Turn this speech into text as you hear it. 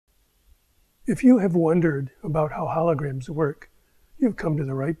If you have wondered about how holograms work, you've come to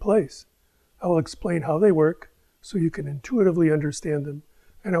the right place. I will explain how they work so you can intuitively understand them,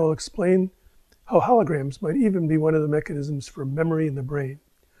 and I will explain how holograms might even be one of the mechanisms for memory in the brain.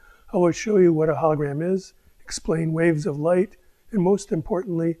 I will show you what a hologram is, explain waves of light, and most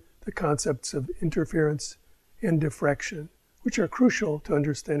importantly, the concepts of interference and diffraction, which are crucial to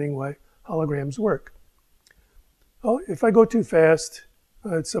understanding why holograms work. Well, if I go too fast,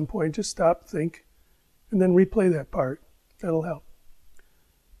 at some point, just stop, think, and then replay that part. That'll help.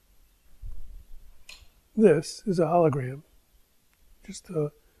 This is a hologram, just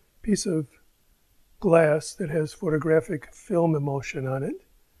a piece of glass that has photographic film emulsion on it.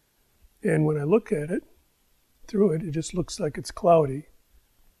 And when I look at it, through it, it just looks like it's cloudy.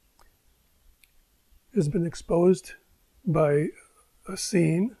 It has been exposed by a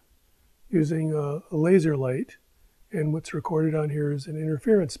scene using a laser light. And what's recorded on here is an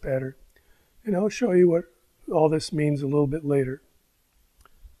interference pattern. And I'll show you what all this means a little bit later.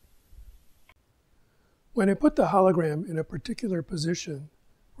 When I put the hologram in a particular position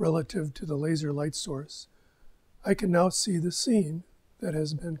relative to the laser light source, I can now see the scene that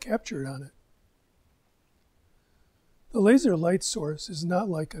has been captured on it. The laser light source is not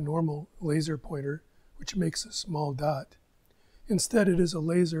like a normal laser pointer, which makes a small dot. Instead, it is a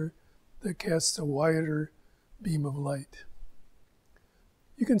laser that casts a wider beam of light.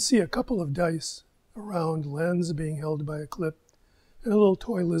 You can see a couple of dice, a round lens being held by a clip, and a little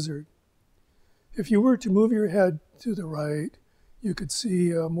toy lizard. If you were to move your head to the right, you could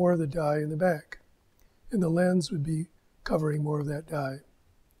see more of the die in the back, and the lens would be covering more of that die.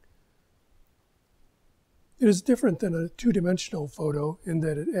 It is different than a two-dimensional photo in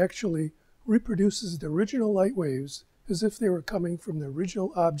that it actually reproduces the original light waves as if they were coming from the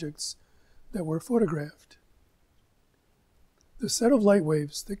original objects that were photographed. The set of light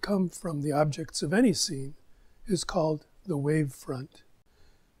waves that come from the objects of any scene is called the wave front.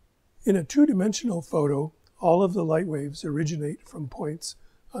 In a two-dimensional photo, all of the light waves originate from points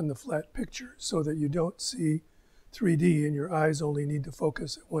on the flat picture so that you don't see 3D and your eyes only need to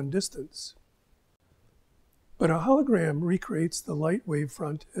focus at one distance. But a hologram recreates the light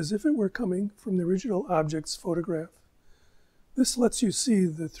wavefront as if it were coming from the original object's photograph. This lets you see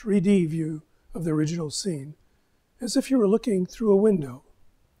the 3D view of the original scene, as if you were looking through a window.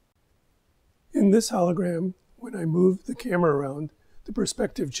 In this hologram, when I move the camera around, the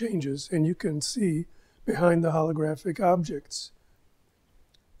perspective changes and you can see behind the holographic objects.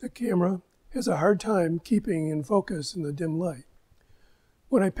 The camera has a hard time keeping in focus in the dim light.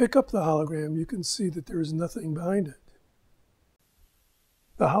 When I pick up the hologram, you can see that there is nothing behind it.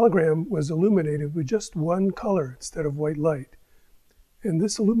 The hologram was illuminated with just one color instead of white light, and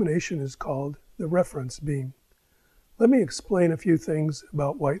this illumination is called the reference beam. Let me explain a few things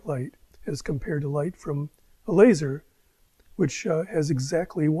about white light as compared to light from a laser, which has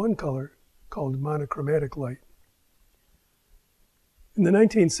exactly one color called monochromatic light. In the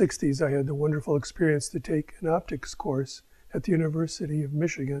 1960s, I had the wonderful experience to take an optics course at the University of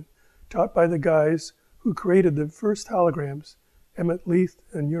Michigan, taught by the guys who created the first holograms, Emmett Leith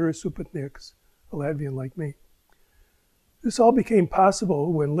and Yuri Supatnieks, a Latvian like me. This all became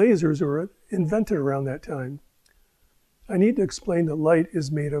possible when lasers were invented around that time. I need to explain that light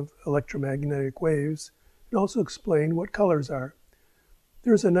is made of electromagnetic waves and also explain what colors are.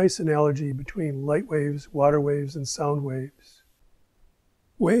 There's a nice analogy between light waves, water waves, and sound waves.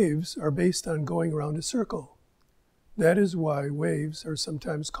 Waves are based on going around a circle. That is why waves are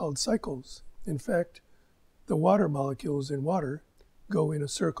sometimes called cycles. In fact, the water molecules in water go in a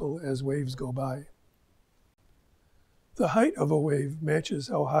circle as waves go by. The height of a wave matches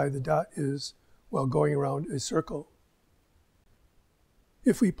how high the dot is while going around a circle.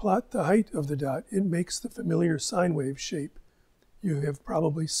 If we plot the height of the dot, it makes the familiar sine wave shape you have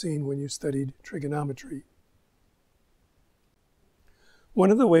probably seen when you studied trigonometry. One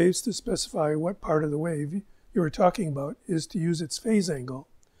of the ways to specify what part of the wave you are talking about is to use its phase angle.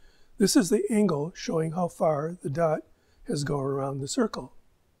 This is the angle showing how far the dot has gone around the circle.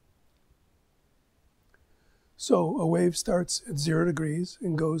 So a wave starts at 0 degrees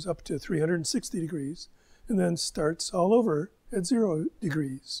and goes up to 360 degrees, and then starts all over at 0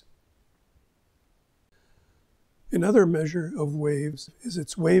 degrees. Another measure of waves is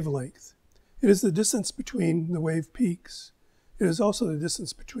its wavelength. It is the distance between the wave peaks. It is also the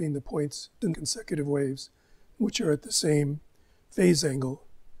distance between the points in consecutive waves, which are at the same phase angle.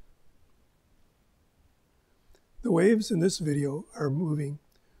 The waves in this video are moving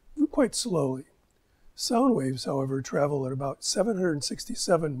quite slowly. Sound waves, however, travel at about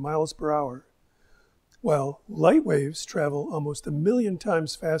 767 miles per hour, while light waves travel almost 1,000,000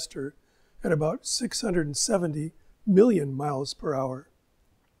 times faster at about 670 million miles per hour.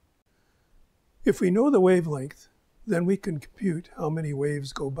 If we know the wavelength, then we can compute how many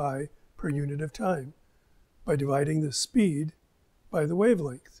waves go by per unit of time by dividing the speed by the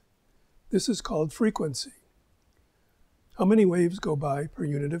wavelength. This is called frequency. How many waves go by per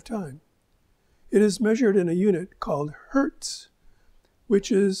unit of time? It is measured in a unit called hertz,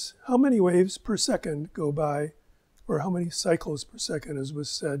 which is how many waves per second go by, or how many cycles per second, as was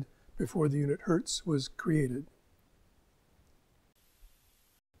said before the unit hertz was created.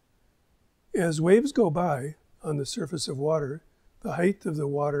 As waves go by on the surface of water, the height of the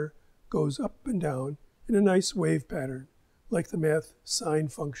water goes up and down in a nice wave pattern, like the math sine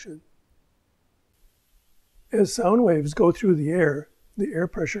function. As sound waves go through the air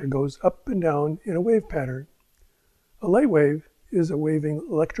pressure goes up and down in a wave pattern. A light wave is a waving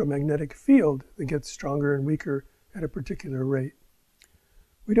electromagnetic field that gets stronger and weaker at a particular rate.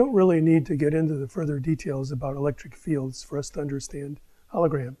 We don't really need to get into the further details about electric fields for us to understand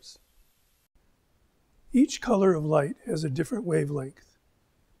holograms. Each color of light has a different wavelength.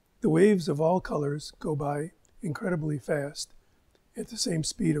 The waves of all colors go by incredibly fast at the same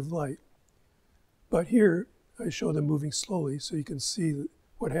speed of light. But here, I show them moving slowly so you can see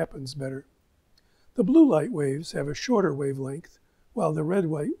what happens better. The blue light waves have a shorter wavelength, while the red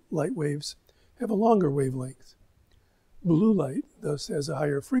light waves have a longer wavelength. Blue light thus has a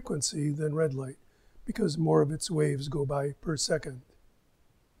higher frequency than red light because more of its waves go by per second.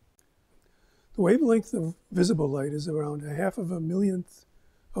 The wavelength of visible light is around 1/2 millionth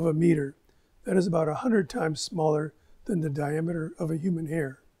of a meter. That is about 100 times smaller than the diameter of a human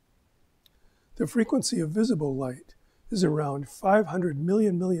hair. The frequency of visible light is around 500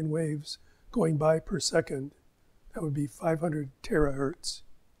 million waves going by per second. That would be 500 terahertz.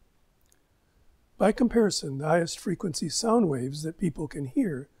 By comparison, the highest frequency sound waves that people can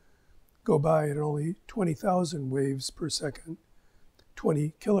hear go by at only 20,000 waves per second,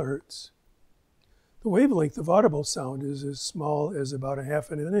 20 kilohertz. The wavelength of audible sound is as small as about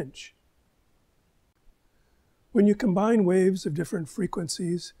 1/2 inch. When you combine waves of different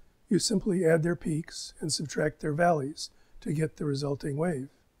frequencies, you simply add their peaks and subtract their valleys to get the resulting wave.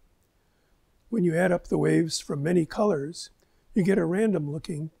 When you add up the waves from many colors, you get a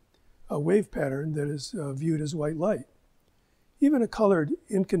random-looking wave pattern that is viewed as white light. Even a colored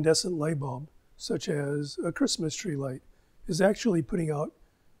incandescent light bulb, such as a Christmas tree light, is actually putting out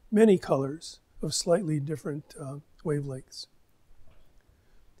many colors of slightly different wavelengths.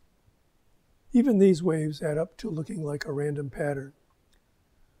 Even these waves add up to looking like a random pattern.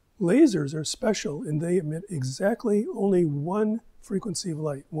 Lasers are special and they emit exactly only one frequency of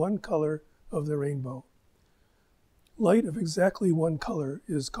light, one color of the rainbow. Light of exactly one color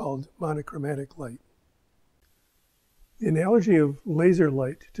is called monochromatic light. The analogy of laser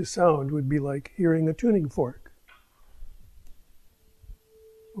light to sound would be like hearing a tuning fork.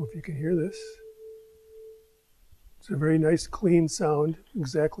 Well, if you can hear this, it's a very nice clean sound,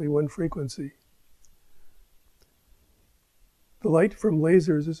 exactly one frequency. The light from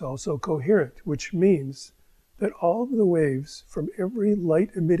lasers is also coherent, which means that all of the waves from every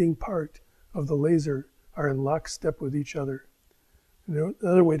light-emitting part of the laser are in lockstep with each other. And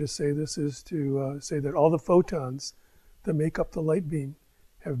another way to say this is to say that all the photons that make up the light beam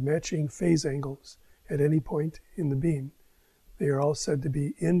have matching phase angles at any point in the beam. They are all said to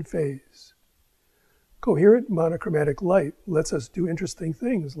be in phase. Coherent monochromatic light lets us do interesting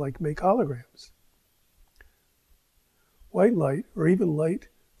things like make holograms. White light, or even light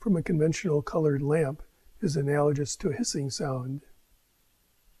from a conventional colored lamp, is analogous to a hissing sound.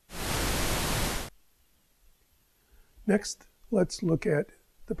 Next, let's look at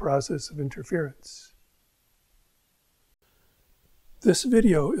the process of interference. This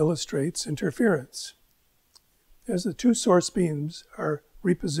video illustrates interference. As the two source beams are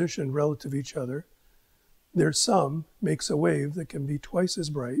repositioned relative to each other, their sum makes a wave that can be twice as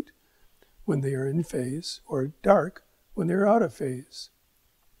bright when they are in phase, or dark when they're out of phase.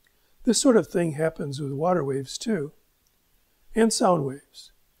 This sort of thing happens with water waves too, and sound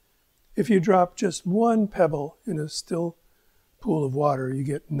waves. If you drop just one pebble in a still pool of water, you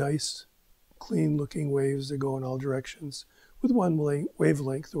get nice, clean-looking waves that go in all directions with one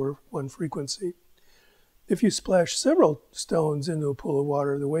wavelength or one frequency. If you splash several stones into a pool of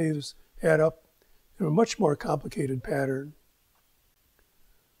water, the waves add up in a much more complicated pattern.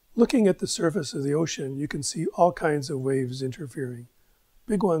 Looking at the surface of the ocean, you can see all kinds of waves interfering.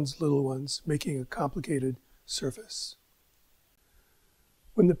 Big ones, little ones, making a complicated surface.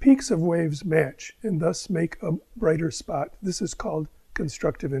 When the peaks of waves match and thus make a brighter spot, this is called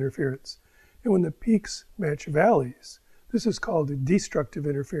constructive interference. And when the peaks match valleys, this is called destructive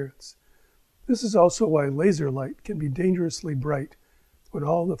interference. This is also why laser light can be dangerously bright when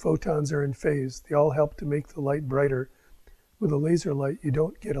all the photons are in phase. They all help to make the light brighter. With a laser light, you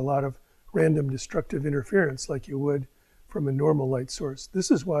don't get a lot of random destructive interference like you would from a normal light source.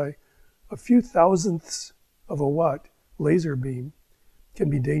 This is why a few thousandths of a watt laser beam can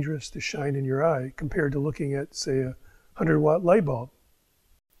be dangerous to shine in your eye compared to looking at, say, a 100-watt light bulb.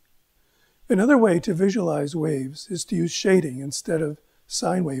 Another way to visualize waves is to use shading instead of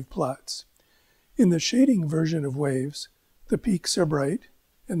sine wave plots. In the shading version of waves, the peaks are bright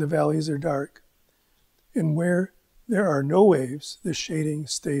and the valleys are dark. And where there are no waves, the shading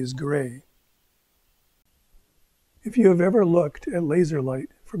stays gray. If you have ever looked at laser light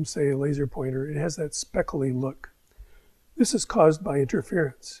from, say, a laser pointer, it has that speckly look. This is caused by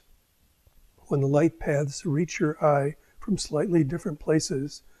interference. When the light paths reach your eye from slightly different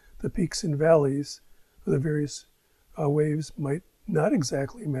places, the peaks and valleys of the various waves might not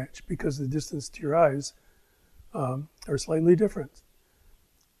exactly match because the distance to your eyes are slightly different.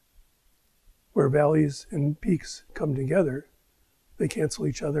 Where valleys and peaks come together, they cancel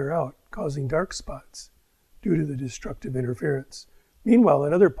each other out, causing dark spots due to the destructive interference. Meanwhile,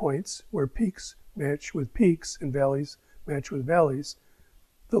 at other points where peaks match with peaks and valleys match with valleys,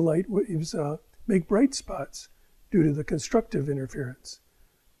 the light waves make bright spots due to the constructive interference.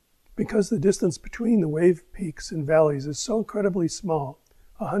 Because the distance between the wave peaks and valleys is so incredibly small,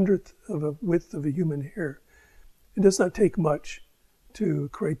 1/100th of a width of a human hair, it does not take much to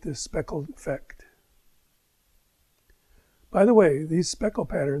create this speckled effect. By the way, these speckle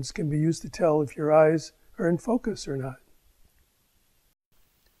patterns can be used to tell if your eyes are in focus or not.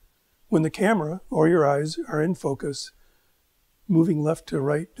 When the camera or your eyes are in focus, moving left to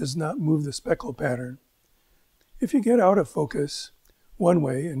right does not move the speckle pattern. If you get out of focus one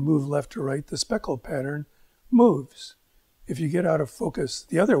way and move left to right, the speckle pattern moves. If you get out of focus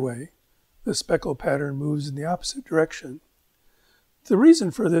the other way, the speckle pattern moves in the opposite direction. The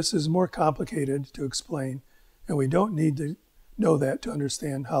reason for this is more complicated to explain, and we don't need to know that to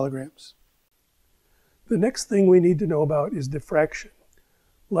understand holograms. The next thing we need to know about is diffraction.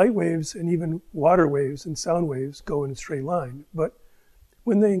 Light waves and even water waves and sound waves go in a straight line, but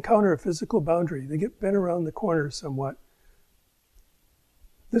when they encounter a physical boundary, they get bent around the corner somewhat.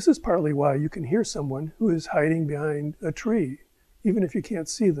 This is partly why you can hear someone who is hiding behind a tree, even if you can't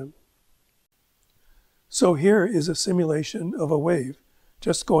see them. So here is a simulation of a wave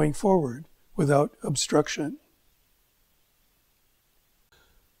just going forward without obstruction.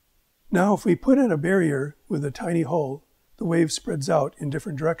 Now, if we put in a barrier with a tiny hole, the wave spreads out in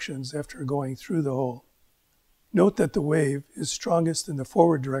different directions after going through the hole. Note that the wave is strongest in the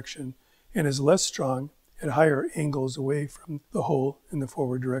forward direction and is less strong at higher angles away from the hole in the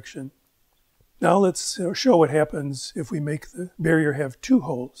forward direction. Now let's show what happens if we make the barrier have two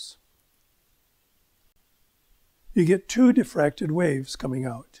holes. You get two diffracted waves coming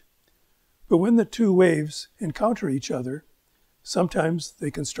out. But when the two waves encounter each other, sometimes they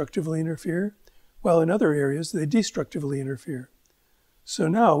constructively interfere, while in other areas they destructively interfere. So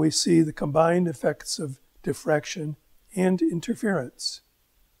now we see the combined effects of diffraction and interference.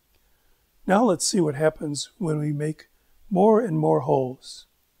 Now let's see what happens when we make more and more holes.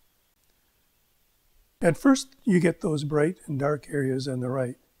 At first you get those bright and dark areas on the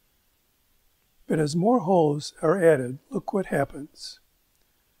right. But as more holes are added, look what happens.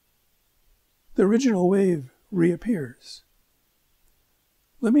 The original wave reappears.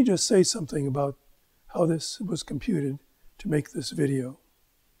 Let me just say something about how this was computed to make this video.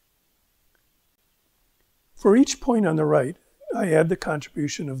 For each point on the right, I add the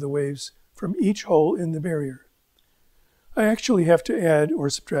contribution of the waves from each hole in the barrier. I actually have to add or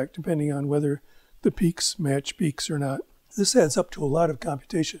subtract depending on whether the peaks match peaks or not. This adds up to a lot of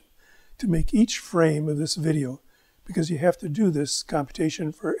computation to make each frame of this video, because you have to do this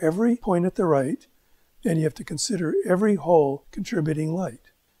computation for every point at the right, and you have to consider every hole contributing light.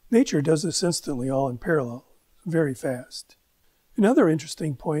 Nature does this instantly, all in parallel, very fast. Another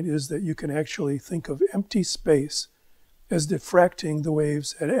interesting point is that you can actually think of empty space as diffracting the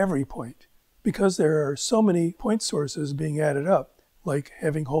waves at every point. Because there are so many point sources being added up, like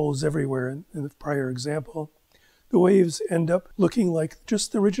having holes everywhere in the prior example, the waves end up looking like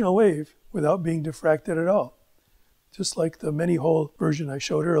just the original wave without being diffracted at all, just like the many-hole version I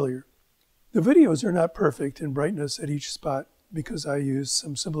showed earlier. The videos are not perfect in brightness at each spot because I use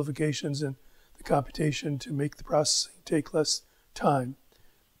some simplifications in the computation to make the processing take less time,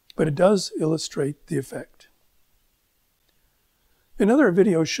 but it does illustrate the effect. Another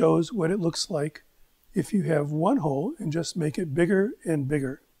video shows what it looks like if you have one hole and just make it bigger and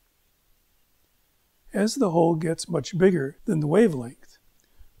bigger. As the hole gets much bigger than the wavelength,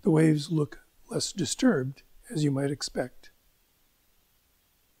 the waves look less disturbed, as you might expect.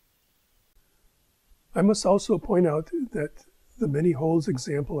 I must also point out that the many holes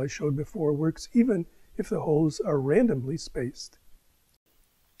example I showed before works even if the holes are randomly spaced.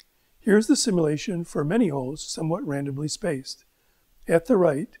 Here's the simulation for many holes somewhat randomly spaced. At the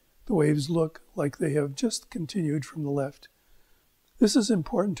right, the waves look like they have just continued from the left. This is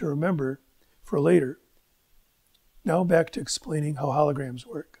important to remember for later. Now back to explaining how holograms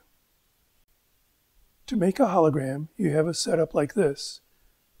work. To make a hologram, you have a setup like this.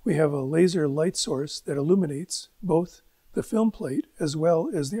 We have a laser light source that illuminates both the film plate as well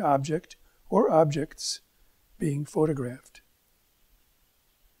as the object or objects being photographed.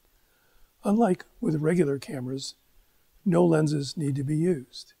 Unlike with regular cameras, no lenses need to be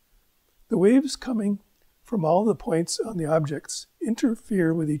used. The waves coming from all the points on the objects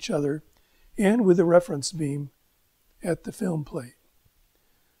interfere with each other and with the reference beam at the film plate.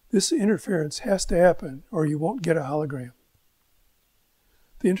 This interference has to happen or you won't get a hologram.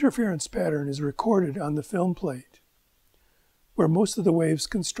 The interference pattern is recorded on the film plate. Where most of the waves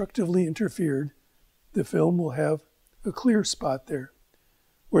constructively interfered, the film will have a clear spot there.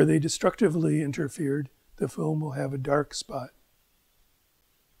 Where they destructively interfered, the film will have a dark spot.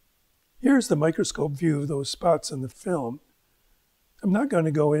 Here's the microscope view of those spots on the film. I'm not going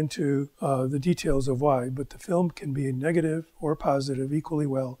to go into the details of why, but the film can be negative or positive equally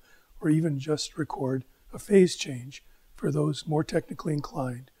well, or even just record a phase change for those more technically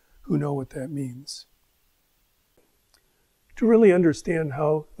inclined who know what that means. To really understand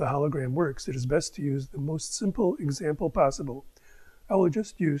how the hologram works, it is best to use the most simple example possible. I will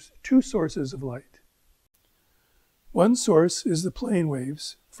just use two sources of light. One source is the plane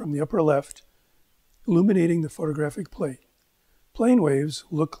waves from the upper left, illuminating the photographic plate. Plane waves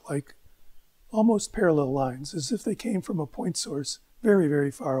look like almost parallel lines, as if they came from a point source very,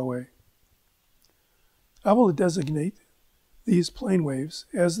 very far away. I will designate these plane waves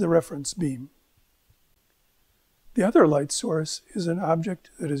as the reference beam. The other light source is an object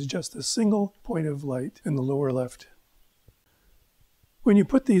that is just a single point of light in the lower left. When you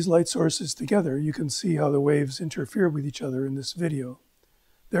put these light sources together, you can see how the waves interfere with each other in this video.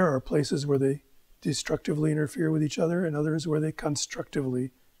 There are places where they destructively interfere with each other and others where they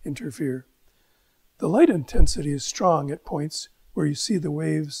constructively interfere. The light intensity is strong at points where you see the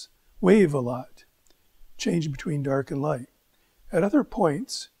waves wave a lot, change between dark and light. At other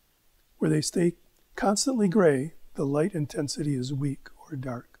points where they stay constantly gray, the light intensity is weak or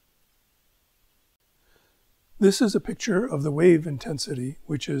dark. This is a picture of the wave intensity,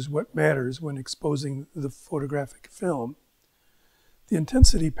 which is what matters when exposing the photographic film. The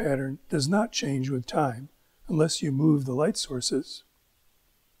intensity pattern does not change with time unless you move the light sources.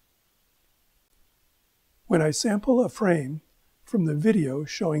 When I sample a frame from the video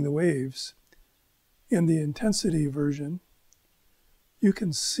showing the waves in the intensity version, you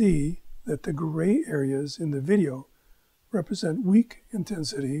can see that the gray areas in the video represent weak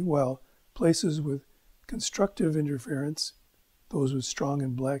intensity, while places with constructive interference, those with strong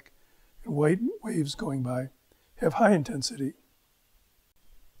and black and white waves going by, have high intensity.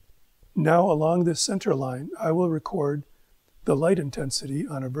 Now along this center line, I will record the light intensity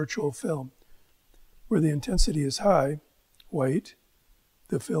on a virtual film. Where the intensity is high, white,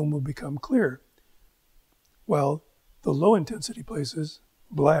 the film will become clear, while the low intensity places,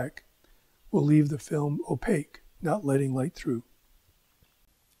 black, will leave the film opaque, not letting light through.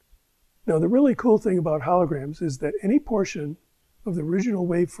 Now, the really cool thing about holograms is that any portion of the original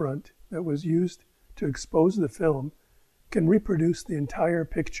wavefront that was used to expose the film can reproduce the entire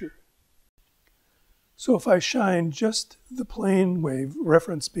picture. So if I shine just the plane wave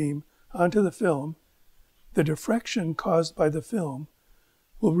reference beam onto the film, the diffraction caused by the film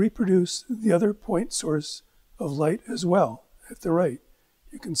will reproduce the other point source of light as well at the right.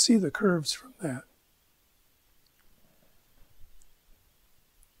 You can see the curves from that.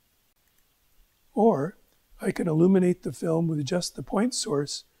 Or I can illuminate the film with just the point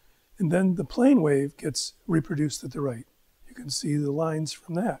source, and then the plane wave gets reproduced at the right. You can see the lines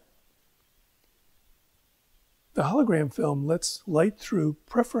from that. The hologram film lets light through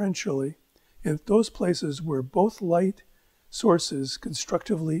preferentially in those places where both light sources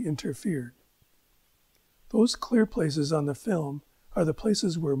constructively interfered. Those clear places on the film are the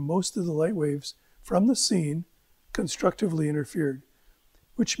places where most of the light waves from the scene constructively interfered,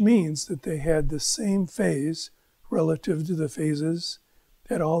 which means that they had the same phase relative to the phases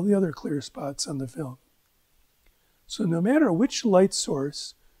at all the other clear spots on the film. So no matter which light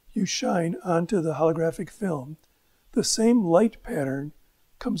source you shine onto the holographic film, the same light pattern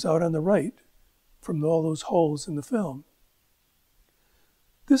comes out on the right from all those holes in the film.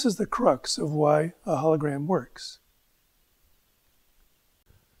 This is the crux of why a hologram works.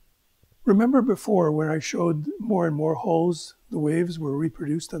 Remember before when I showed more and more holes, the waves were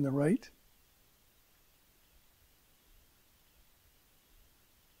reproduced on the right?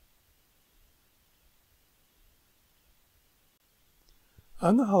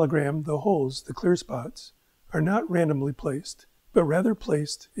 On the hologram, the holes, the clear spots, are not randomly placed, but rather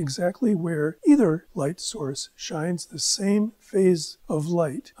placed exactly where either light source shines the same phase of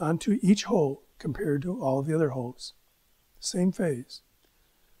light onto each hole compared to all the other holes. Same phase.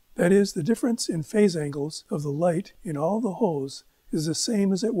 That is, the difference in phase angles of the light in all the holes is the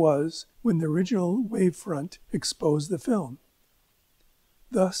same as it was when the original wavefront exposed the film.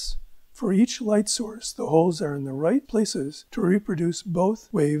 Thus, for each light source, the holes are in the right places to reproduce both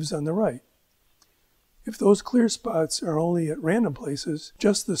waves on the right. If those clear spots are only at random places,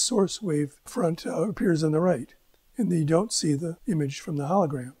 just the source wave front appears on the right, and you don't see the image from the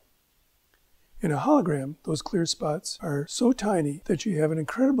hologram. In a hologram, those clear spots are so tiny that you have an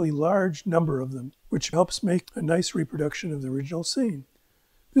incredibly large number of them, which helps make a nice reproduction of the original scene.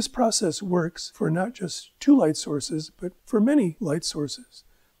 This process works for not just two light sources, but for many light sources.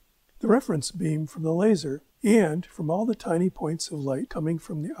 The reference beam from the laser, and from all the tiny points of light coming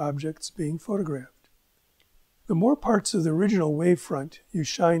from the objects being photographed. The more parts of the original wavefront you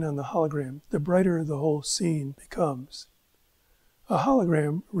shine on the hologram, the brighter the whole scene becomes. A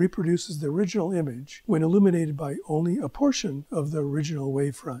hologram reproduces the original image when illuminated by only a portion of the original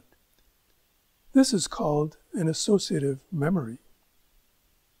wavefront. This is called an associative memory.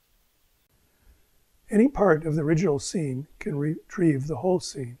 Any part of the original scene can retrieve the whole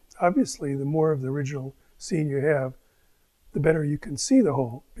scene. Obviously, the more of the original scene you have, the better you can see the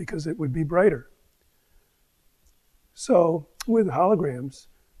whole, because it would be brighter. So, with holograms,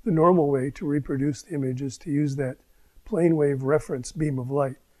 the normal way to reproduce the image is to use that plane wave reference beam of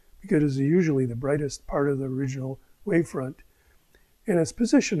light, because it is usually the brightest part of the original wavefront, and its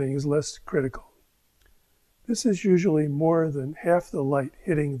positioning is less critical. This is usually more than half the light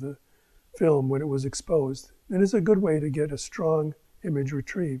hitting the film when it was exposed, and is a good way to get a strong image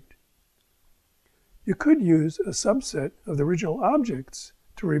retrieved. You could use a subset of the original objects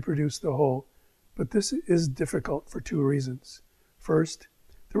to reproduce the whole, but this is difficult for two reasons. First,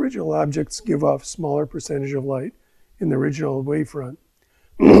 the original objects give off smaller percentage of light in the original wavefront.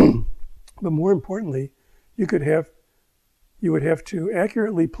 But more importantly, you would have to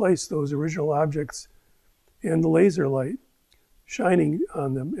accurately place those original objects and the laser light shining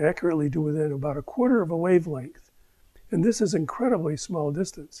on them accurately to within about a quarter of a wavelength. And this is incredibly small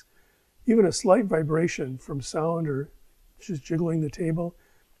distance. Even a slight vibration from sound or just jiggling the table,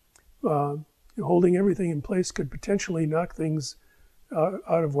 holding everything in place could potentially knock things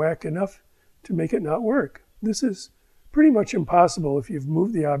out of whack enough to make it not work. This is pretty much impossible if you've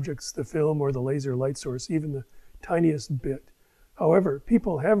moved the objects, the film, or the laser light source, even the tiniest bit. However,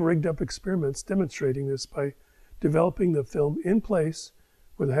 people have rigged up experiments demonstrating this by developing the film in place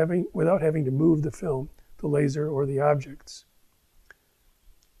without having to move the film, the laser, or the objects.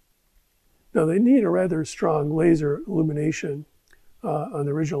 Now, they need a rather strong laser illumination on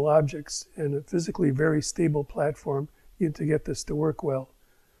the original objects and a physically very stable platform to get this to work well.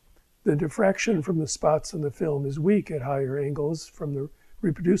 The diffraction from the spots on the film is weak at higher angles from the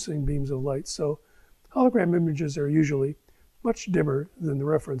reproducing beams of light, so hologram images are usually much dimmer than the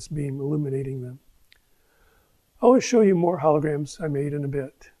reference beam illuminating them. I'll show you more holograms I made in a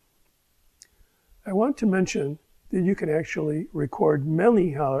bit. I want to mention that you can actually record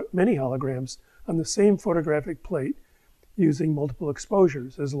many holograms on the same photographic plate using multiple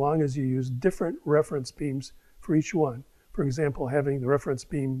exposures, as long as you use different reference beams for each one. For example, having the reference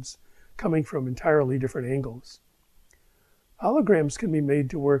beams coming from entirely different angles. Holograms can be made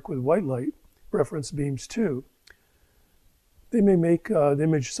to work with white light reference beams too. They may make the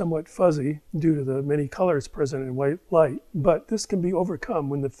image somewhat fuzzy due to the many colors present in white light, but this can be overcome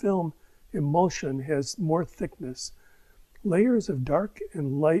when the film emulsion has more thickness. Layers of dark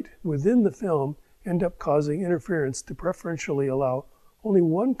and light within the film end up causing interference to preferentially allow only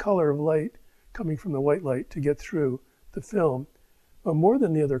one color of light coming from the white light to get through the film, but more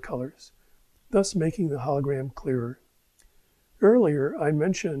than the other colors, thus making the hologram clearer. Earlier, I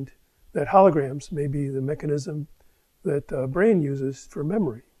mentioned that holograms may be the mechanism that the brain uses for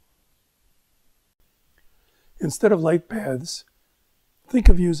memory. Instead of light paths, think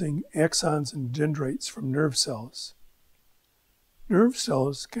of using axons and dendrites from nerve cells. Nerve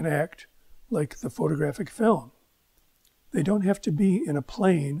cells can act like the photographic film. They don't have to be in a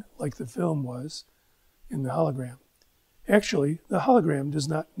plane like the film was in the hologram. Actually, the hologram does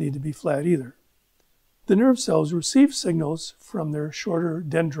not need to be flat either. The nerve cells receive signals from their shorter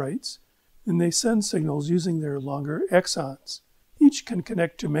dendrites, and they send signals using their longer axons. Each can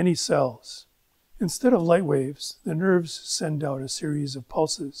connect to many cells. Instead of light waves, the nerves send out a series of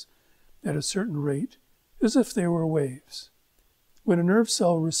pulses at a certain rate, as if they were waves. When a nerve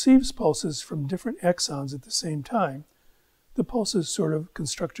cell receives pulses from different axons at the same time, the pulses sort of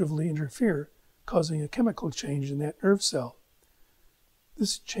constructively interfere, causing a chemical change in that nerve cell.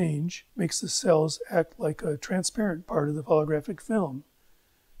 This change makes the cells act like a transparent part of the holographic film,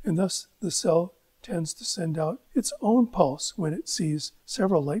 and thus the cell tends to send out its own pulse when it sees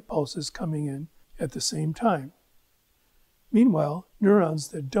several light pulses coming in at the same time. Meanwhile, neurons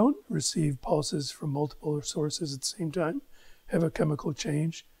that don't receive pulses from multiple sources at the same time have a chemical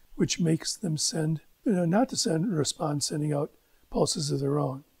change, which makes them respond sending out pulses of their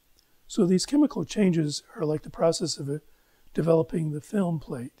own. So these chemical changes are like the process of developing the film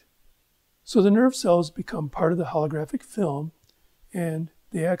plate. So the nerve cells become part of the holographic film, and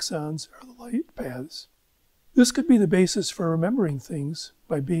the axons are the light paths. This could be the basis for remembering things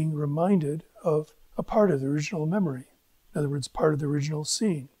by being reminded of a part of the original memory. In other words, part of the original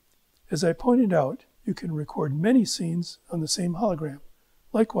scene. As I pointed out, you can record many scenes on the same hologram.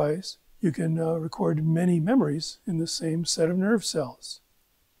 Likewise, you can record many memories in the same set of nerve cells.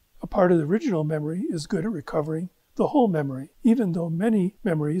 A part of the original memory is good at recovering the whole memory, even though many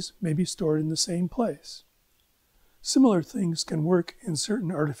memories may be stored in the same place. Similar things can work in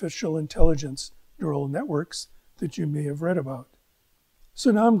certain artificial intelligence neural networks that you may have read about.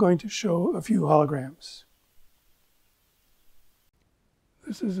 So now I'm going to show a few holograms.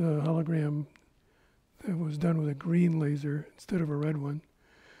 This is a hologram that was done with a green laser instead of a red one.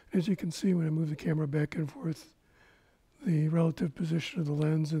 As you can see, when I move the camera back and forth, the relative position of the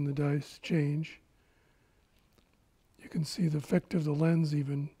lens and the dice change. You can see the effect of the lens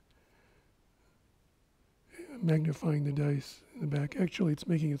even magnifying the dice in the back. Actually, it's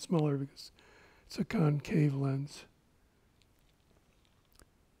making it smaller because it's a concave lens.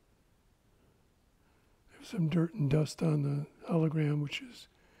 There's some dirt and dust on the hologram, which is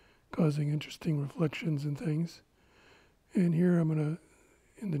causing interesting reflections and things. And here I'm going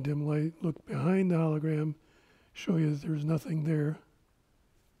to, in the dim light, look behind the hologram, show you that there's nothing there.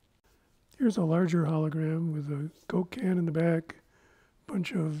 Here's a larger hologram with a Coke can in the back, a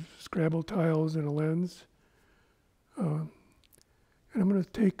bunch of Scrabble tiles and a lens. And I'm going to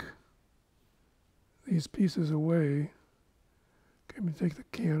take these pieces away. Okay, I'm going to take the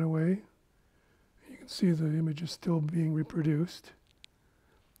can away. You can see the image is still being reproduced.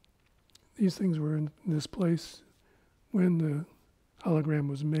 These things were in this place when the hologram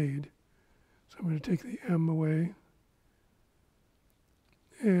was made. So I'm going to take the M away.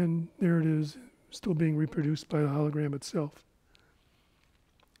 And there it is, still being reproduced by the hologram itself.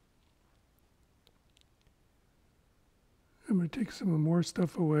 I'm going to take some more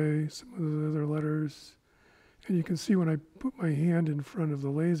stuff away, some of the other letters. And you can see when I put my hand in front of the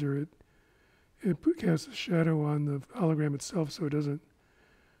laser, it casts a shadow on the hologram itself so it doesn't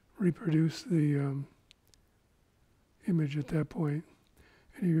reproduce the image at that point.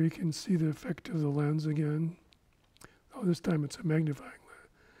 And here you can see the effect of the lens again. Oh, this time it's a magnifying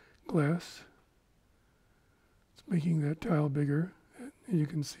glass. It's making that tile bigger. And you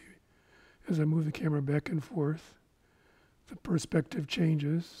can see as I move the camera back and forth, the perspective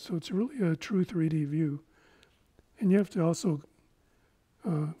changes. So it's really a true 3D view. And you have to also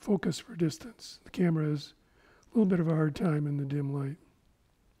focus for distance. The camera has a little bit of a hard time in the dim light.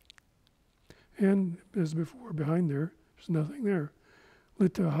 And as before, behind there's nothing there.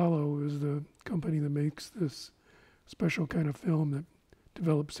 Lita Hollow is the company that makes this special kind of film that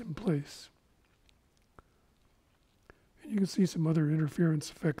develops in place. And you can see some other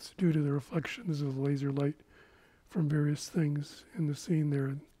interference effects due to the reflections of the laser light from various things in the scene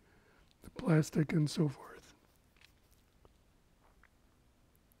there, the plastic and so forth.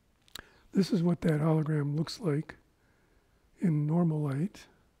 This is what that hologram looks like in normal light.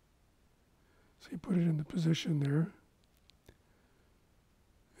 So you put it in the position there,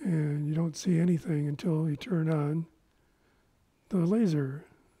 and you don't see anything until you turn on the laser,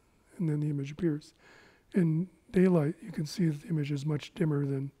 and then the image appears. In daylight, you can see that the image is much dimmer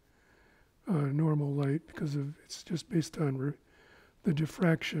than normal light because it's just based on the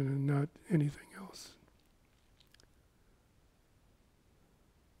diffraction and not anything else.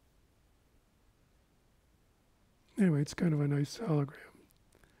 Anyway, it's kind of a nice hologram.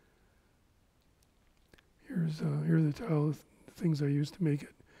 Here are the tile things I use to make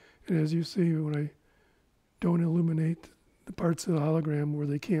it. And as you see, when I don't illuminate the parts of the hologram where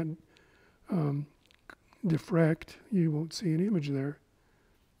they can't diffract, you won't see an image there.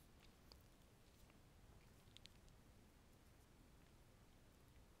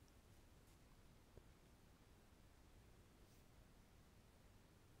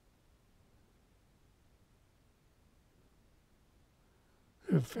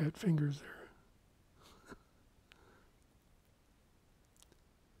 I have fat fingers there.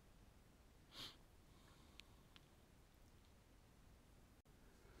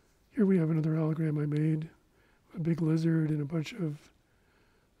 Here we have another hologram I made, a big lizard and a bunch of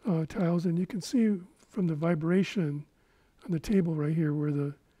tiles, and you can see from the vibration on the table right here where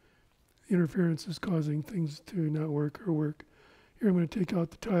the interference is causing things to not work or work. Here I'm going to take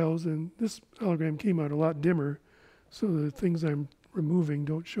out the tiles, and this hologram came out a lot dimmer, so the things I'm removing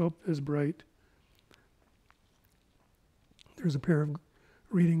don't show up as bright. There's a pair of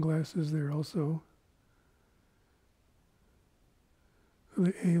reading glasses there also.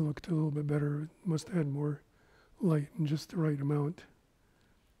 The A looked a little bit better. It must have had more light in just the right amount.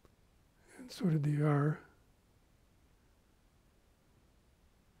 And so did the R.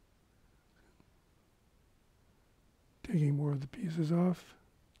 Taking more of the pieces off.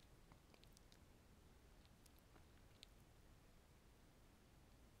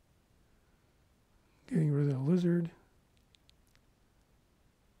 Getting rid of the lizard.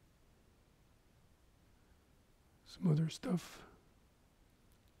 Some other stuff.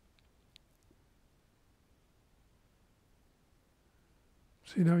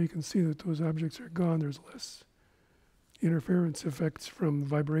 See, now you can see that those objects are gone. There's less interference effects from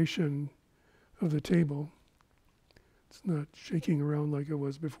vibration of the table. It's not shaking around like it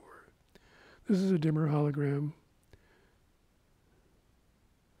was before. This is a dimmer hologram.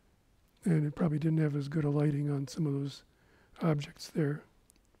 And it probably didn't have as good a lighting on some of those objects there.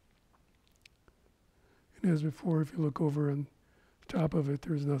 And as before, if you look over on top of it,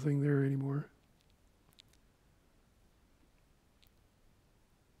 there's nothing there anymore.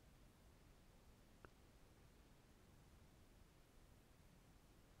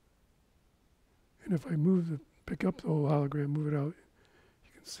 And if I pick up the whole hologram, move it out,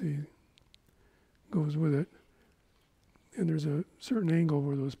 you can see it goes with it. And there's a certain angle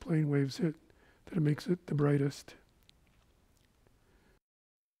where those plane waves hit that it makes it the brightest.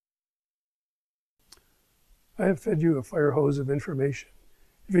 I have fed you a fire hose of information.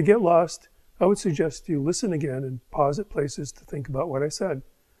 If you get lost, I would suggest you listen again and pause at places to think about what I said.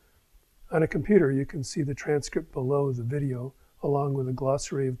 On a computer, you can see the transcript below the video, along with a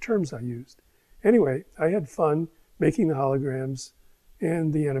glossary of terms I used. Anyway, I had fun making the holograms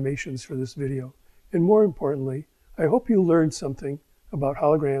and the animations for this video. And more importantly, I hope you learned something about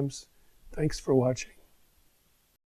holograms. Thanks for watching.